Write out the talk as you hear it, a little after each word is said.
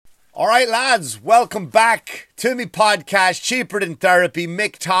All right, lads, welcome back to me podcast, Cheaper Than Therapy.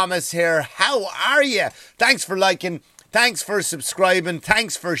 Mick Thomas here. How are you? Thanks for liking, thanks for subscribing,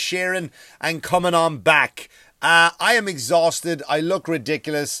 thanks for sharing and coming on back. I am exhausted. I look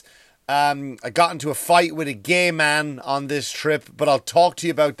ridiculous. I got into a fight with a gay man on this trip, but I'll talk to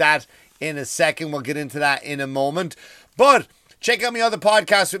you about that in a second. We'll get into that in a moment. But check out my other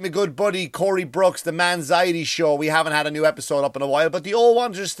podcast with my good buddy Corey Brooks, the Manxiety Show. We haven't had a new episode up in a while, but the old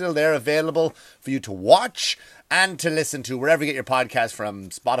ones are still there, available for you to watch and to listen to wherever you get your podcast from.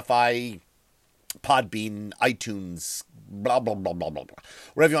 Spotify, Podbean, iTunes, blah, blah, blah, blah, blah, blah.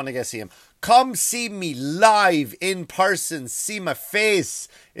 Wherever you want to get see him. Come see me live in person. See my face.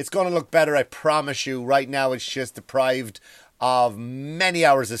 It's going to look better, I promise you. Right now, it's just deprived of many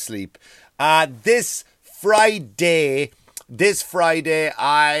hours of sleep. This Friday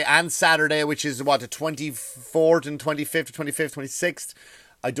and Saturday, which is what, the 24th and 25th, 26th,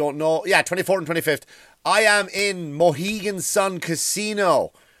 I don't know. Yeah, 24th and 25th. I am in Mohegan Sun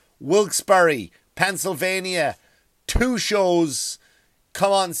Casino, Wilkes-Barre, Pennsylvania. 2 shows.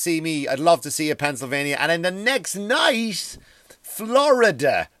 Come on, see me. I'd love to see you, Pennsylvania. And then the next night,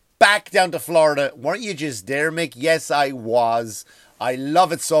 Florida. Back down to Florida. Weren't you just there, Mick? Yes, I was. I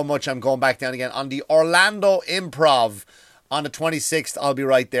love it so much. I'm going back down again on the Orlando Improv. On the 26th, I'll be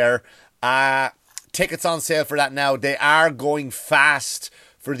right there. Tickets on sale for that now. They are going fast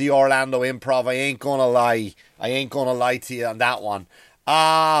for the Orlando Improv. I ain't going to lie. I ain't going to lie to you on that one.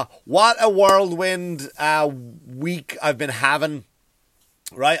 What a whirlwind week I've been having.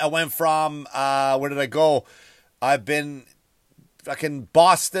 Right? I went from, where did I go? I've been fucking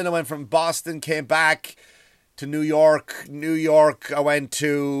Boston. I went from Boston, came back to New York. New York, I went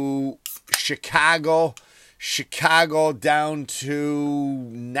to Chicago down to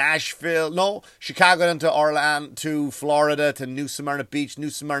Nashville. No, Chicago down to Orlando, to Florida, to New Smyrna Beach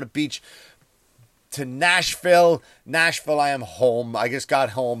to Nashville. Nashville, I am home. I just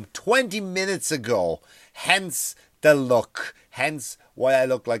got home 20 minutes ago. Hence the look. Hence why I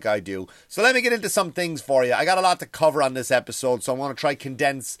look like I do. So let me get into some things for you. I got a lot to cover on this episode, so I'm going to try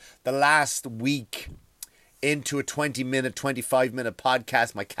condense the last week into a 20-minute, 25-minute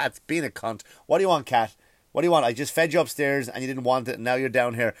podcast. My cat's being a cunt. What do you want, cat? What do you want? I just fed you upstairs and you didn't want it, and now you're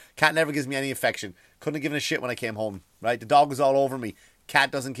down here. Cat never gives me any affection. Couldn't have given a shit when I came home, right? The dog was all over me.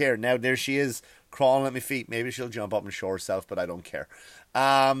 Cat doesn't care. Now there she is, crawling at my feet. Maybe she'll jump up and show herself, but I don't care.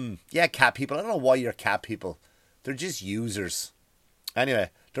 Yeah, cat people. I don't know why you're cat people. They're just users. Anyway,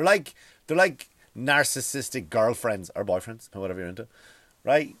 they're like narcissistic girlfriends or boyfriends or whatever you're into,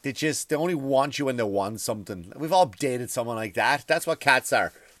 right? They only want you when they want something. We've all dated someone like that. That's what cats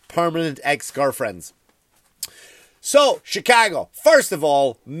are. Permanent ex-girlfriends. So, Chicago. First of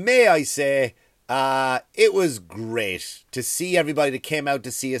all, may I say, it was great to see everybody that came out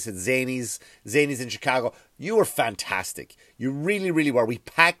to see us at Zanies in Chicago. You were fantastic. You really, really were. We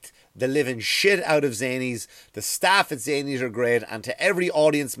packed the living shit out of Zanies. The staff at Zanies are great. And to every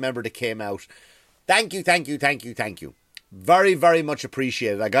audience member that came out, thank you. Very, very much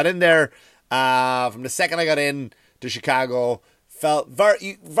appreciated. I got in there, from the second I got in to Chicago, felt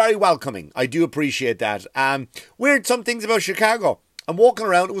very, very welcoming. I do appreciate that. Weird some things about Chicago. I'm walking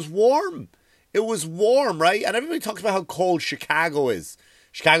around, it was warm. It was warm, right? And everybody talks about how cold Chicago is.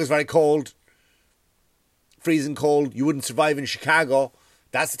 Chicago's very cold. Freezing cold. You wouldn't survive in Chicago.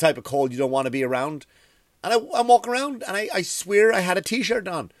 That's the type of cold you don't want to be around. And I'm walking around and I swear I had a t-shirt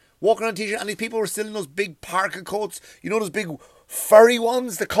on. Walking around in a t-shirt, and these people were still in those big parka coats. You know those big furry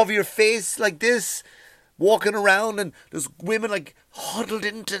ones that cover your face like this? Walking around, and there's women like huddled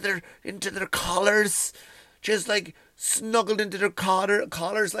into their collars, just like snuggled into their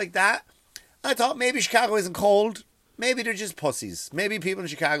collars like that. I thought maybe Chicago isn't cold. Maybe they're just pussies. Maybe people in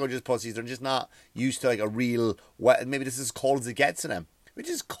Chicago are just pussies. They're just not used to like a real wet. Maybe this is as cold as it gets to them. Which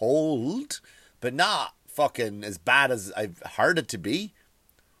is cold, but not fucking as bad as I've heard it to be.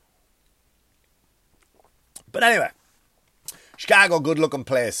 But anyway, Chicago, good looking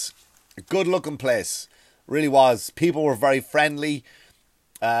place. A good looking place. Really was. People were very friendly.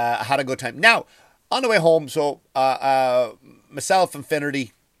 I had a good time. Now, on the way home, so myself and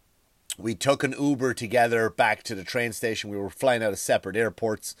Finnerty, we took an Uber together back to the train station. We were flying out of separate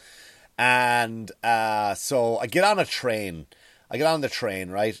airports. And so I get on the train,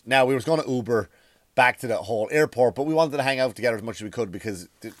 right? Now, we were going to Uber back to the whole airport, but we wanted to hang out together as much as we could because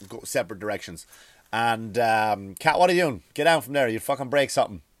they go separate directions. And, Kat, what are you doing? Get down from there. You fucking break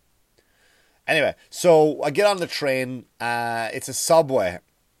something. Anyway, so I get on the train. It's a subway.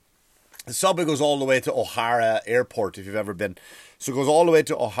 The subway goes all the way to O'Hara Airport, if you've ever been. So it goes all the way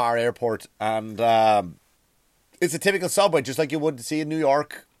to O'Hara Airport. And it's a typical subway, just like you would see in New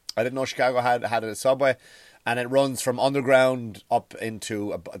York. I didn't know Chicago had a subway, and it runs from underground up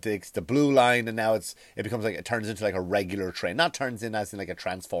into the blue line, and now it becomes like, it turns into like a regular train. Not turns in as in like a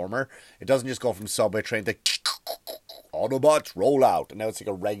transformer. It doesn't just go from subway train to Autobots roll out, and now it's like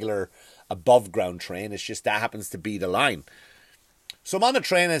a regular above ground train. It's just that happens to be the line. So I'm on the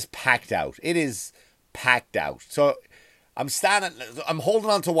train, and it's packed out. It is packed out. So I'm holding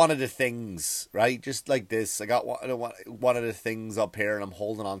on to one of the things, right? Just like this. I got one of the things up here, and I'm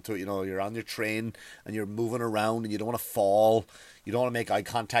holding on to it. You know, you're on your train, and you're moving around, and you don't want to fall. You don't want to make eye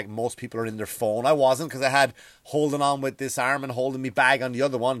contact. Most people are in their phone. I wasn't, because I had holding on with this arm and holding me bag on the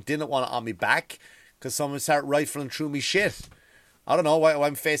other one. Didn't want it on me back, because someone started rifling through me shit. I don't know, while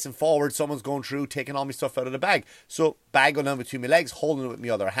I'm facing forward, someone's going through, taking all my stuff out of the bag. So, bag going down between my legs, holding it with my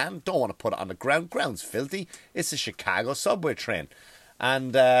other hand. Don't want to put it on the ground. Ground's filthy. It's a Chicago subway train.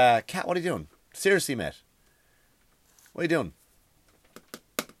 And, Kat, what are you doing? Seriously, mate. What are you doing?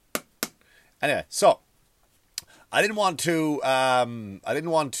 Anyway, so, I didn't want to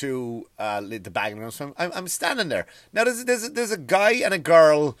leave the bag on the ground, so I'm standing there. Now, there's a guy and a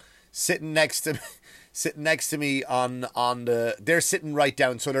girl sitting next to me. Sitting next to me on the, they're sitting right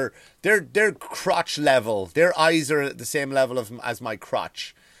down, so they're crotch level. Their eyes are at the same level as my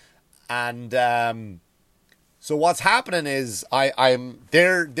crotch, and so what's happening is sorry, I'm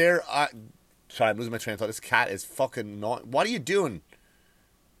losing my train of thought. This cat is fucking annoying. What are you doing?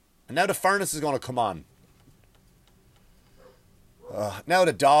 And now the furnace is going to come on. Now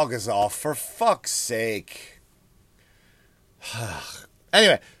the dog is off. For fuck's sake.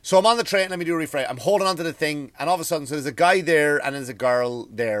 Anyway, so I'm on the train. Let me do a rephrase. I'm holding onto the thing, and all of a sudden, so there's a guy there and there's a girl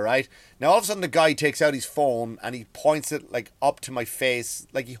there, right? Now, all of a sudden, the guy takes out his phone and he points it like up to my face,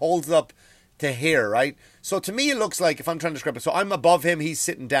 like he holds it up to here, right? So to me, it looks like, if I'm trying to describe it, so I'm above him, he's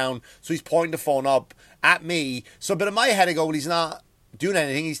sitting down, so he's pointing the phone up at me. So, but in my head, I go, well, he's not doing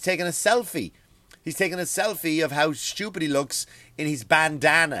anything. He's taking a selfie. He's taking a selfie of how stupid he looks in his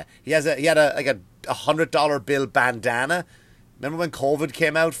bandana. He had a $100 bill bandana. Remember when COVID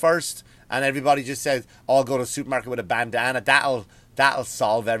came out first, and everybody just said, "I'll go to the supermarket with a bandana. That'll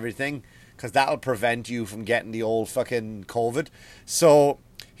solve everything, because that'll prevent you from getting the old fucking COVID." So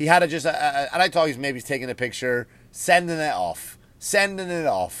he had and I thought he's taking a picture, sending it off.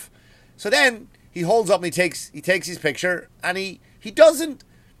 So then he holds up and he takes his picture, and he doesn't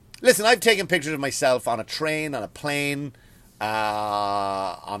listen. I've taken pictures of myself on a train, on a plane,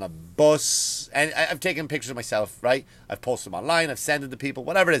 on a bus, and I've taken pictures of myself, right? I've posted them online, I've sent it to people,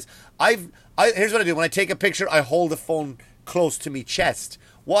 whatever it is. Here's what I do. When I take a picture, I hold the phone close to me chest.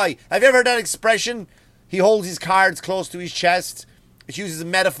 Why? Have you ever heard that expression? He holds his cards close to his chest. It uses a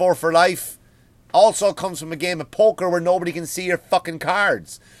metaphor for life. Also comes from a game of poker where nobody can see your fucking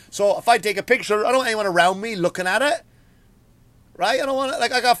cards. So if I take a picture, I don't want anyone around me looking at it, right? I don't want to,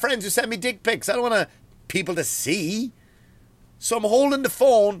 like, I got friends who send me dick pics. I don't want people to see. So I'm holding the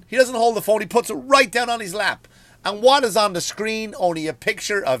phone. He doesn't hold the phone. He puts it right down on his lap. And what is on the screen? Only a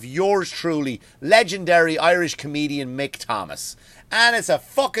picture of yours truly, legendary Irish comedian Mick Thomas. And it's a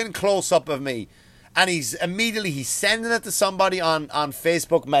fucking close-up of me. And he's sending it to somebody on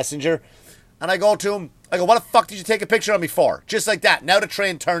Facebook Messenger. And I go to him. I go, "What the fuck did you take a picture of me for?" Just like that. Now the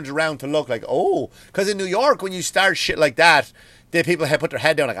train turns around to look like, oh. Because in New York, when you start shit like that, the people put their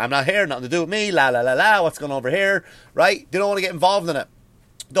head down like, "I'm not here, nothing to do with me, la la la la, what's going on over here?" Right? They don't want to get involved in it.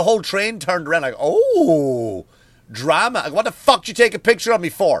 The whole train turned around like, oh, drama. I go, "What the fuck did you take a picture of me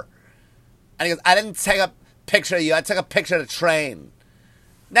for?" And he goes, "I didn't take a picture of you, I took a picture of the train."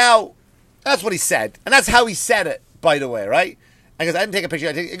 Now, that's what he said. And that's how he said it, by the way, right? And he goes, "I didn't take a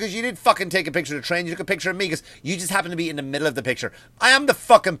picture." Because you didn't fucking take a picture of the train, you took a picture of me because you just happened to be in the middle of the picture. I am the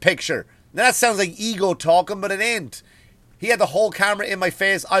fucking picture. Now that sounds like ego talking, but it ain't. He had the whole camera in my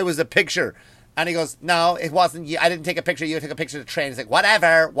face. I was the picture. And he goes, "No, it wasn't you. I didn't take a picture of you. I took a picture of the train." He's like,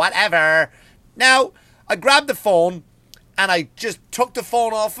 whatever. Now, I grabbed the phone and I just took the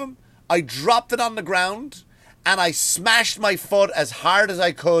phone off him. I dropped it on the ground and I smashed my foot as hard as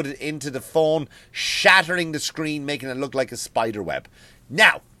I could into the phone, shattering the screen, making it look like a spider web.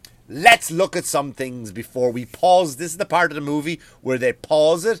 Now, let's look at some things before we pause. This is the part of the movie where they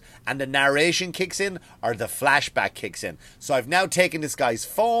pause it and the narration kicks in or the flashback kicks in. So I've now taken this guy's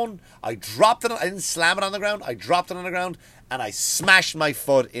phone. I dropped it. I didn't slam it on the ground. I dropped it on the ground and I smashed my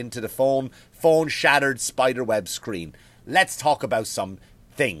foot into the phone. Phone shattered, spiderweb screen. Let's talk about some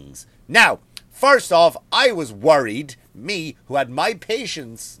things. Now, first off, I was worried, me, who had my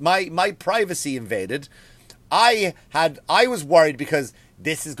patience, my privacy invaded. I was worried because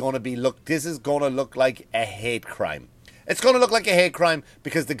this is going to look like a hate crime. It's going to look like a hate crime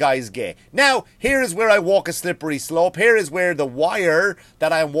because the guy's gay. Now, here is where I walk a slippery slope. Here is where the wire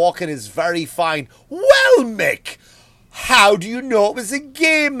that I'm walking is very fine. Well, Mick, how do you know it was a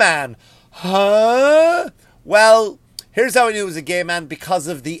gay man? Huh? Well, here's how I knew it was a gay man, because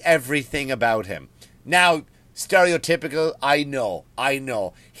of the everything about him. Now, stereotypical, I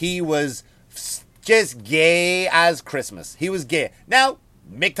know. He was just gay as Christmas. He was gay. Now,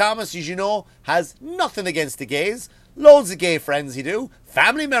 Mick Thomas, as you know, has nothing against the gays. Loads of gay friends he do.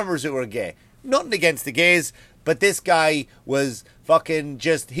 Family members who are gay. Nothing against the gays. But this guy was fucking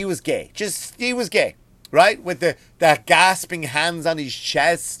he was gay. He was gay. Right? With the gasping hands on his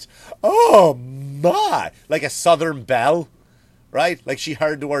chest. Oh my! Like a Southern belle. Right? Like she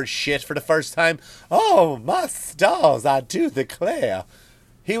heard the word shit for the first time. Oh my stars, I do declare.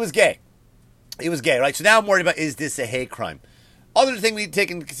 He was gay. He was gay, right? So now I'm worried about, is this a hate crime? Other thing we need to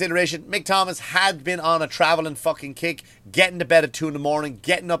take into consideration, Mick Thomas had been on a travelling fucking kick, getting to bed at 2 in the morning,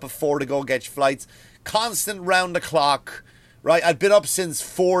 getting up at 4 to go get flights, constant round the clock, right? I'd been up since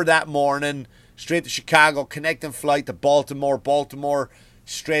 4 that morning, straight to Chicago, connecting flight to Baltimore,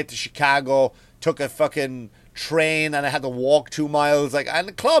 straight to Chicago, took a fucking train, and I had to walk 2 miles, and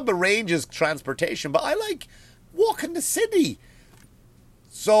the club arranges transportation, but I like walking the city.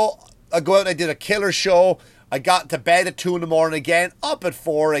 So I go out and I did a killer show. I got to bed at 2 in the morning again, up at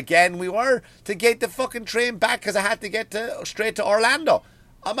 4 again. We were to get the fucking train back because I had to get straight to Orlando.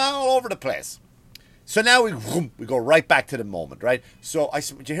 I'm all over the place. So now we go right back to the moment, right? So I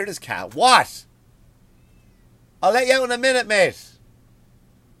said, did you hear this cat? What? I'll let you out in a minute, mate.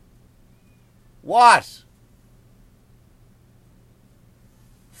 What?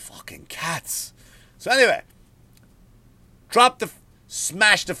 Fucking cats. So anyway,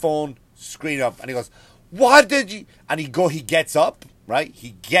 smash the phone, screen up, and he goes, what did you... And he gets up, right?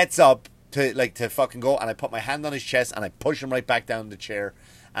 He gets up to fucking go, and I put my hand on his chest, and I push him right back down the chair,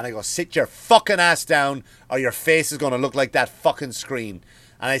 and I go, sit your fucking ass down, or your face is going to look like that fucking screen.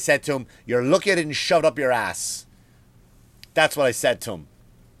 And I said to him, you're looking at it and shoved up your ass. That's what I said to him.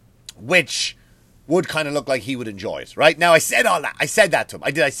 Which would kind of look like he would enjoy it, right? Now, I said all that. I said that to him.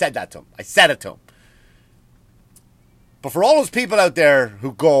 I said that to him. I said it to him. But for all those people out there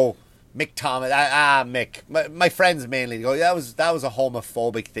who go, Mick Thomas, Mick, my friends mainly, go, that was a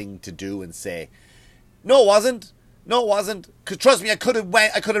homophobic thing to do and say. No, it wasn't. No, it wasn't. Because trust me, I could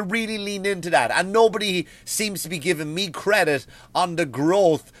have really leaned into that. And nobody seems to be giving me credit on the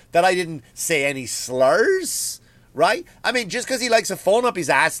growth that I didn't say any slurs. Right? I mean, just because he likes a phone up his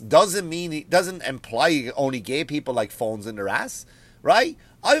ass doesn't imply only gay people like phones in their ass. Right?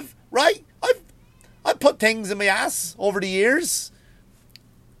 I've put things in my ass over the years.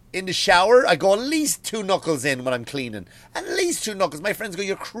 In the shower, I go at least 2 knuckles in when I'm cleaning. At least 2 knuckles. My friends go,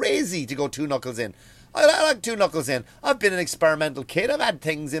 you're crazy to go 2 knuckles in. I like 2 knuckles in. I've been an experimental kid. I've had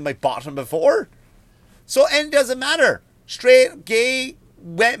things in my bottom before. So it doesn't matter. Straight, gay,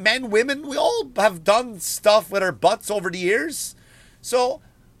 men, women, we all have done stuff with our butts over the years. So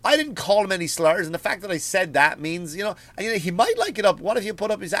I didn't call him any slurs, and the fact that I said that means, he might like it up. What if you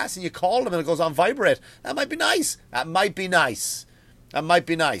put up his ass and you call him and it goes on vibrate? That might be nice. That might be nice.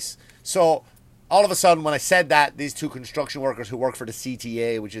 So all of a sudden, when I said that, these 2 construction workers who work for the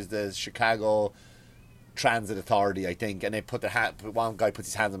CTA, which is the Chicago Transit Authority, I think, and they put one guy puts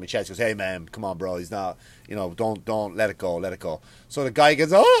his hands on my chest, goes, hey man, come on bro, he's not, don't let it go. So the guy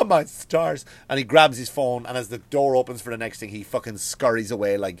goes, oh my stars, and he grabs his phone, and as the door opens for the next thing, he fucking scurries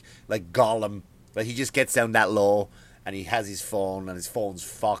away like Gollum. Like, he just gets down that low, and he has his phone, and his phone's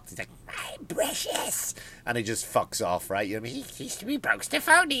fucked. He's like, my precious, and he just fucks off, right? You know what I mean? He broke the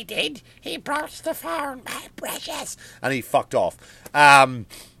phone, he did. He broke the phone, my precious, and he fucked off.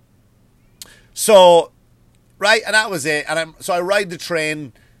 So, right, and that was it. And I ride the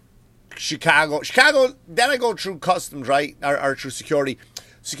train, Chicago. Then I go through customs, right, or through security.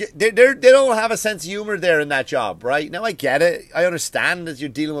 They don't have a sense of humor there in that job, right? Now I get it. I understand that you're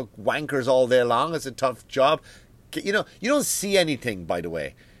dealing with wankers all day long. It's a tough job. You don't see anything, by the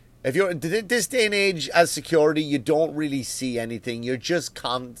way. If you're this day and age as security, you don't really see anything. You're just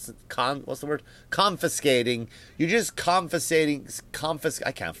confiscating. You're just confiscating.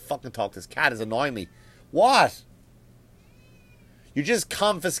 I can't fucking talk. This cat is annoying me. What? You're just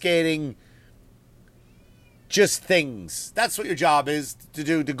confiscating just things. That's what your job is to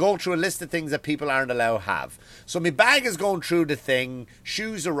do, to go through a list of things that people aren't allowed to have. So my bag is going through the thing.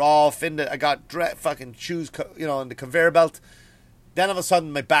 Shoes are off. I got fucking shoes, in the conveyor belt. Then all of a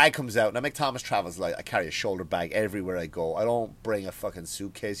sudden my bag comes out. Now Mick Thomas travels like I carry a shoulder bag everywhere I go. I don't bring a fucking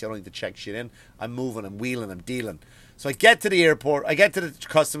suitcase. I don't need to check shit in. I'm moving, I'm wheeling, I'm dealing. So I get to the airport, I get to the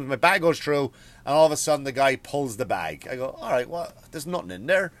customs, my bag goes through, and all of a sudden the guy pulls the bag. I go, alright, well, there's nothing in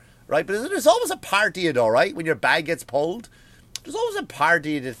there, right? But there's always a part of it, alright, when your bag gets pulled. There's always a part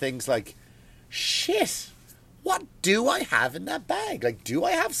of you that thinks like, shit, what do I have in that bag? Like, do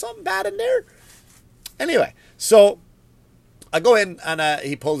I have something bad in there? Anyway, so I go in and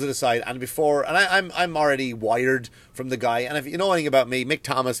he pulls it aside, and I'm already wired from the guy. And if you know anything about me, Mick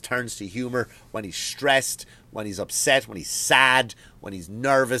Thomas turns to humour when he's stressed, when he's upset, when he's sad, when he's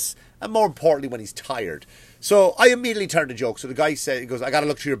nervous, and more importantly, when he's tired. So I immediately turned to joke. So the guy said, he goes, I got to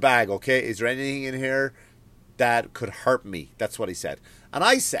look through your bag, okay? Is there anything in here that could hurt me? That's what he said. And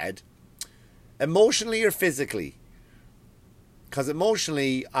I said, emotionally or physically? Because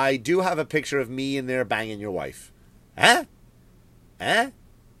emotionally, I do have a picture of me in there banging your wife. Huh? Eh?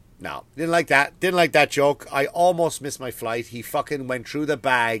 No, didn't like that. Didn't like that joke. I almost missed my flight. He fucking went through the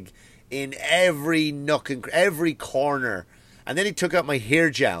bag in every nook and every corner. And then he took out my hair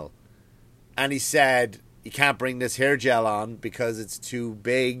gel. And he said, you can't bring this hair gel on because it's too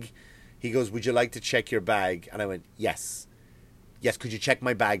big. He goes, would you like to check your bag? And I went, yes. Yes, could you check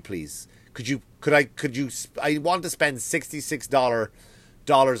my bag, please? I want to spend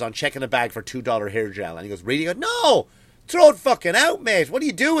 $66 on checking a bag for $2 hair gel. And he goes, really? I go, no! Throw it fucking out, mate. What are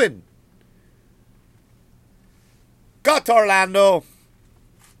you doing? Got to Orlando.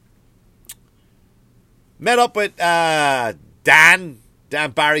 Met up with Dan. Dan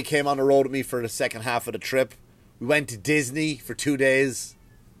Barry came on the road with me for the second half of the trip. We went to Disney for 2 days.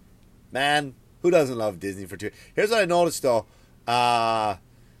 Man, who doesn't love Disney for 2 days? Here's what I noticed, though. I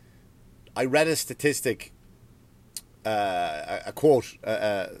read a statistic, a quote,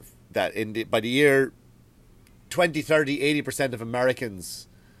 that by the year 2030, 80% of Americans,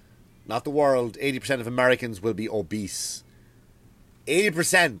 not the world, 80% of Americans will be obese.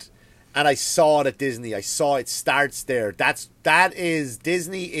 80%. And I saw it at Disney. I saw it starts there.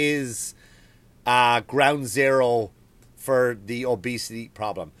 Disney is ground zero for the obesity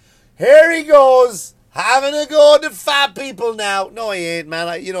problem. Here he goes, having a go at the fat people now. No, he ain't,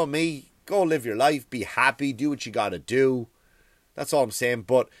 man. You know me. Go live your life. Be happy. Do what you got to do. That's all I'm saying.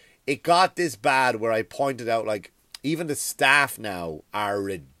 But it got this bad where I pointed out, like, even the staff now are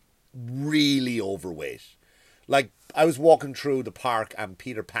really overweight. Like, I was walking through the park and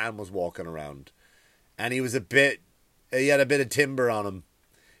Peter Pan was walking around. And he had a bit of timber on him.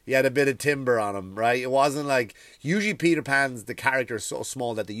 Right? It wasn't like, usually Peter Pan's, the character is so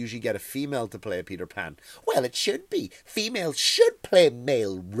small that they usually get a female to play Peter Pan. Well, it should be. Females should play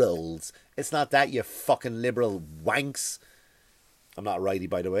male roles. It's not that, you fucking liberal wanks. I'm not a righty,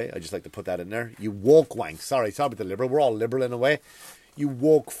 by the way. I just like to put that in there. You woke wanks. Sorry about the liberal. We're all liberal in a way. You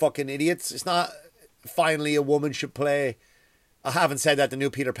woke fucking idiots. It's not finally a woman should play. I haven't said that. The new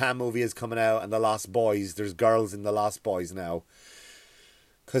Peter Pan movie is coming out and The Lost Boys. There's girls in The Lost Boys now.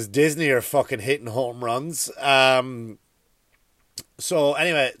 Because Disney are fucking hitting home runs. So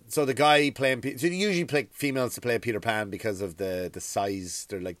anyway, so the guy playing... So they usually pick females to play Peter Pan because of the size.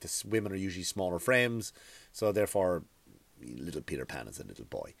 They're like, the women are usually smaller frames. So therefore... little Peter Pan is a little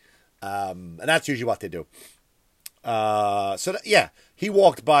boy. And that's usually what they do. He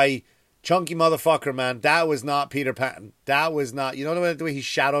walked by, chunky motherfucker, man. That was not Peter Pan. That was not, you know the way his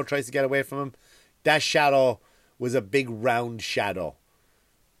shadow tries to get away from him? That shadow was a big round shadow.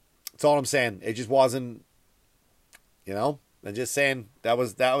 That's all I'm saying. It just wasn't, I'm just saying that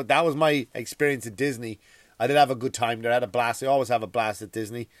was my experience at Disney. I did have a good time there. I had a blast. I always have a blast at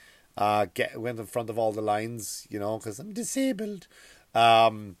Disney. Went in front of all the lines, because I'm disabled. We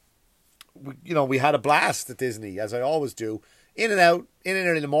had a blast at Disney, as I always do. In and out, in and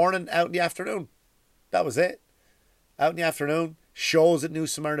early in the morning, out in the afternoon. That was it. Out in the afternoon. Shows at New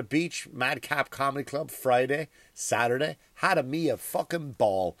Smyrna Beach, Madcap Comedy Club, Friday, Saturday. Had a fucking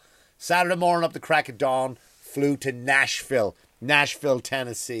ball. Saturday morning up the crack of dawn, flew to Nashville,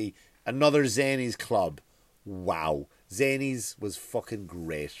 Tennessee. Another Zanies club. Wow. Zanies was fucking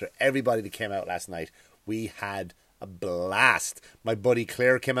great. For everybody that came out last night, we had a blast. My buddy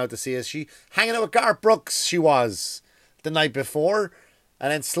Claire came out to see us. She hanging out with Garth Brooks, she was, the night before.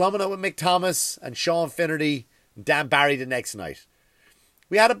 And then slumming out with Mick Thomas and Sean Finnerty and Dan Barry the next night.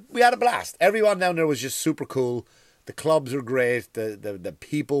 We had a blast. Everyone down there was just super cool. The clubs were great. The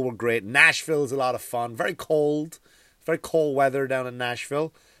people were great. Nashville's a lot of fun. Very cold. Very cold weather down in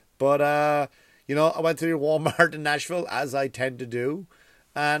Nashville. But, I went to your Walmart in Nashville, as I tend to do.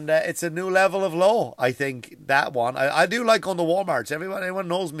 And it's a new level of low, I think, that one. I do like going to Walmarts. Anyone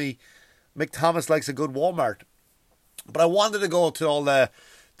knows me, Mick Thomas likes a good Walmart. But I wanted to go to all the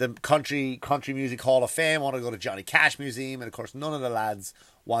country music Hall of Fame. I wanted to go to Johnny Cash Museum, and of course none of the lads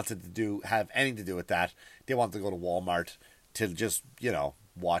wanted to have anything to do with that. They wanted to go to Walmart to just,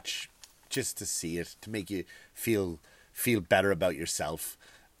 watch, just to see it, to make you feel better about yourself.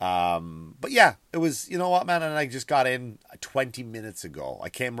 But yeah, it was, you know what, man, and I just got in 20 minutes ago. I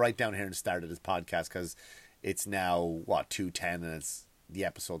came right down here and started this podcast because it's now, 2:10, and the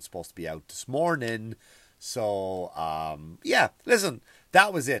episode's supposed to be out this morning. So, yeah, listen,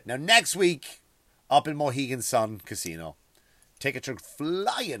 that was it. Now, next week, up in Mohegan Sun Casino, tickets are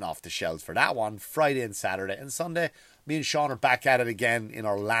flying off the shelves for that one, Friday and Saturday. And Sunday, me and Sean are back at it again in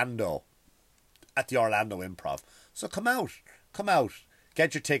Orlando, at the Orlando Improv. So come out,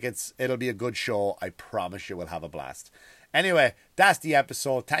 get your tickets. It'll be a good show. I promise you we'll have a blast. Anyway, that's the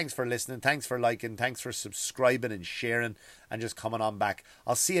episode. Thanks for listening. Thanks for liking. Thanks for subscribing and sharing and just coming on back.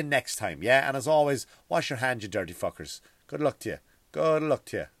 I'll see you next time, yeah? And as always, wash your hands, you dirty fuckers. Good luck to you. Good luck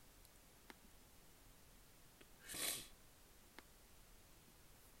to you.